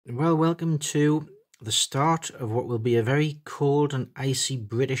Well, welcome to the start of what will be a very cold and icy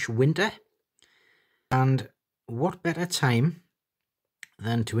British winter. And what better time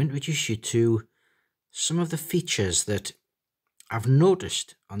than to introduce you to some of the features that I've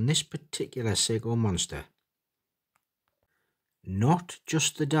noticed on this particular Seiko Monster. Not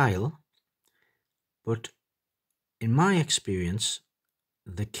just the dial, but in my experience,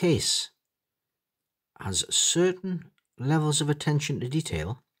 the case has certain levels of attention to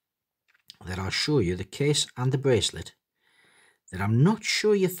detail that I'll show you, the case and the bracelet, that I'm not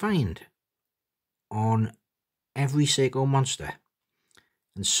sure you find on every Seiko Monster,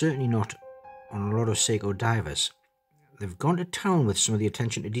 and certainly not on a lot of Seiko Divers. They've gone to town with some of the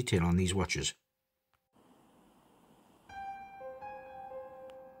attention to detail on these watches.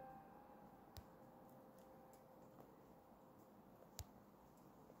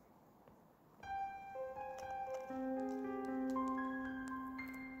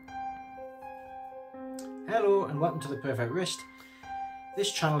 Hello and welcome to The Perfect Wrist.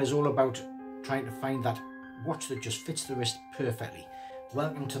 This channel is all about trying to find that watch that just fits the wrist perfectly.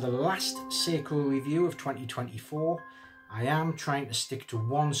 Welcome to the last Seiko review of 2024. I am trying to stick to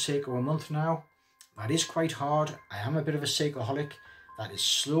one Seiko a month now. That is quite hard. I am a bit of a Seikoholic. That is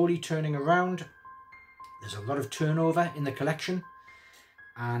slowly turning around. There's a lot of turnover in the collection,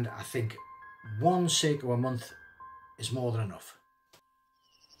 and I think one Seiko a month is more than enough.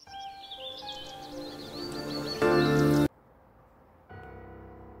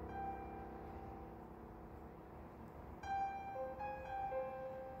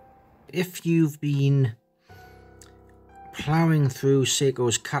 If you've been ploughing through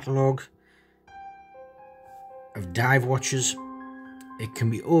Seiko's catalogue of dive watches, it can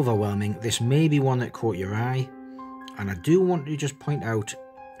be overwhelming. This may be one that caught your eye, and I do want to just point out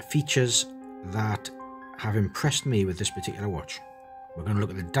features that have impressed me with this particular watch. We're going to look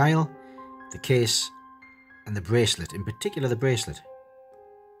at the dial, the case, and the bracelet, in particular the bracelet.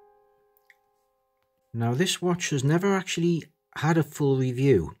 Now, this watch has never actually had a full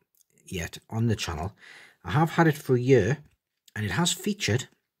review yet on the channel. I have had it for a year, and it has featured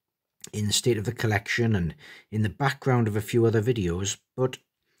in the state of the collection and in the background of a few other videos, but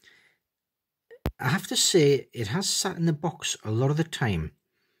I have to say it has sat in the box a lot of the time.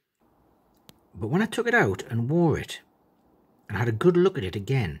 But when I took it out and wore it and had a good look at it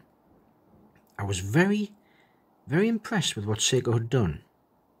again, I was very, very impressed with what Seiko had done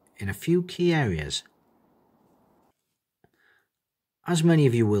in a few key areas. As many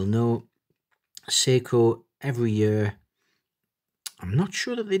of you will know, Seiko every year, I'm not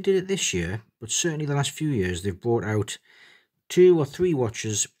sure that they did it this year, but certainly the last few years, they've brought out 2 or 3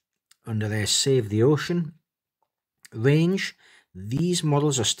 watches under their Save the Ocean range. These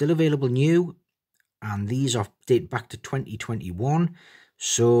models are still available new, and these are date back to 2021,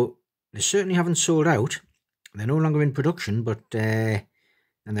 so they certainly haven't sold out. They're no longer in production, but and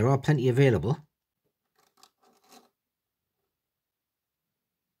there are plenty available.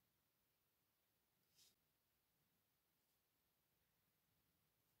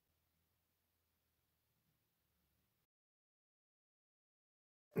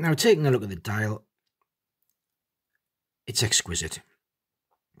 Now, taking a look at the dial, it's exquisite.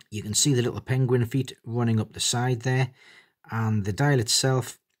 You can see the little penguin feet running up the side there, and the dial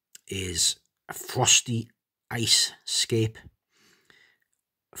itself is a frosty ice scape.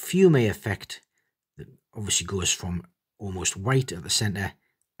 A fume effect that obviously goes from almost white at the centre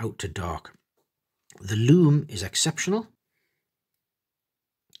out to dark. The loom is exceptional,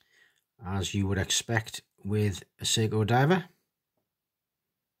 as you would expect with a Seiko diver.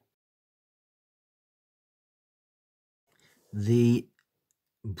 The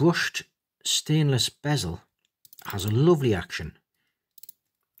brushed stainless bezel has a lovely action.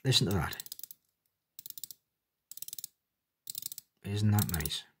 Listen to that. Isn't that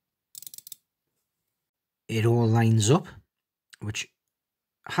nice? It all lines up, which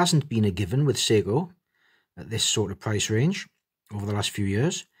hasn't been a given with Seiko at this sort of price range over the last few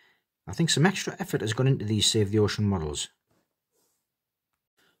years. I think some extra effort has gone into these Save the Ocean models.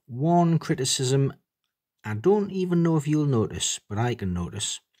 One criticism, I don't even know if you'll notice, but I can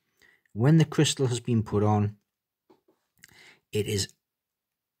notice, when the crystal has been put on, it is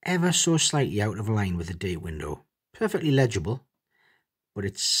ever so slightly out of line with the date window. Perfectly legible, but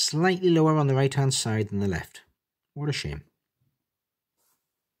it's slightly lower on the right hand side than the left. What a shame.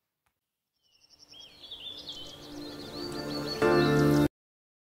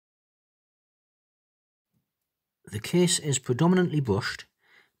 The case is predominantly brushed,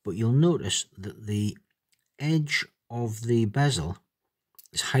 but you'll notice that the edge of the bezel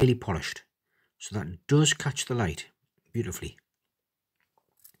is highly polished, so that does catch the light beautifully.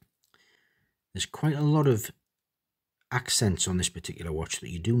 There's quite a lot of accents on this particular watch that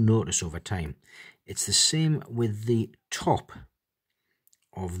you do notice over time. It's the same with the top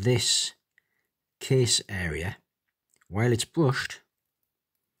of this case area. While it's brushed,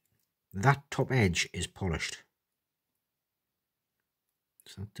 that top edge is polished.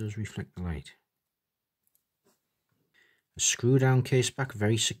 So that does reflect the light. A screw down case back,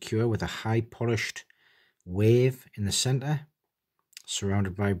 very secure, with a high polished wave in the centre,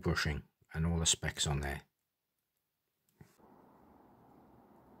 surrounded by brushing and all the specs on there.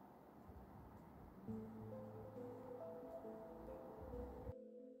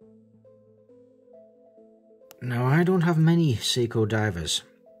 Now, I don't have many Seiko Divers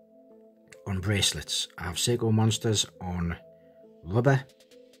on bracelets. I have Seiko Monsters on rubber,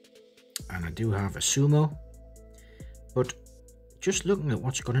 and I do have a Sumo, but just looking at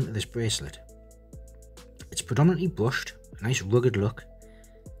what's gone into this bracelet, it's predominantly brushed, a nice rugged look,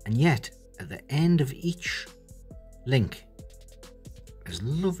 and yet at the end of each link there's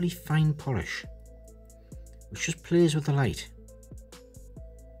lovely fine polish which just plays with the light.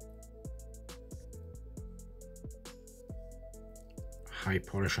 High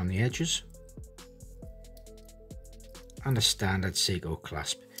polish on the edges, and a standard Seiko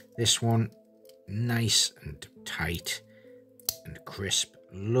clasp. This one nice and tight and crisp,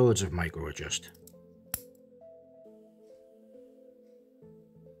 loads of micro adjust.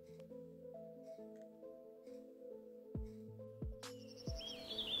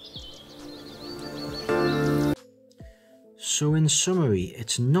 So in summary,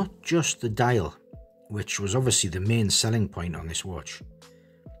 it's not just the dial, which was obviously the main selling point on this watch.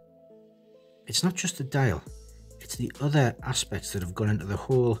 It's not just the dial, it's the other aspects that have gone into the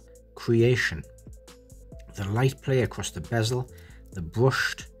whole creation. The light play across the bezel, the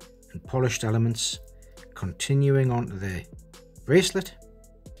brushed and polished elements, continuing onto the bracelet.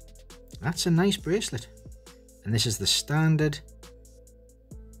 That's a nice bracelet. And this is the standard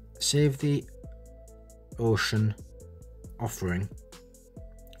Save the Ocean offering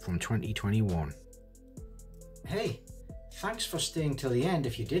from 2021. Hey, thanks for staying till the end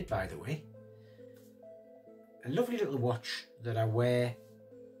if you did, by the way. A lovely little watch that I wear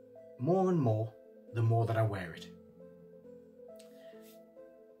more and more the more that I wear it.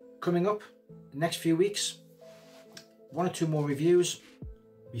 Coming up the next few weeks, 1 or 2 more reviews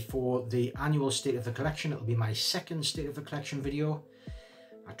before the annual State of the Collection. It'll be my second State of the Collection video.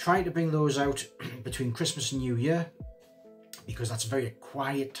 I try to bring those out between Christmas and New Year because that's a very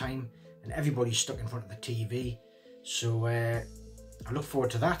quiet time and everybody's stuck in front of the TV. So I look forward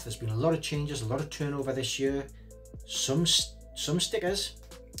to that. There's been a lot of changes, a lot of turnover this year, some stickers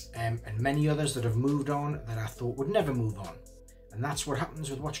and many others that have moved on that I thought would never move on. And that's what happens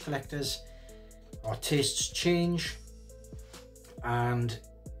with watch collectors. Our tastes change, and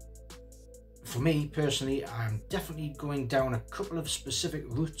for me personally, I'm definitely going down a couple of specific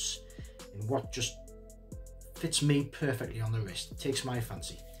routes in what just fits me perfectly on the wrist. It takes my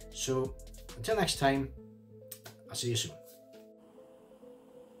fancy. So until next time, I'll see you soon.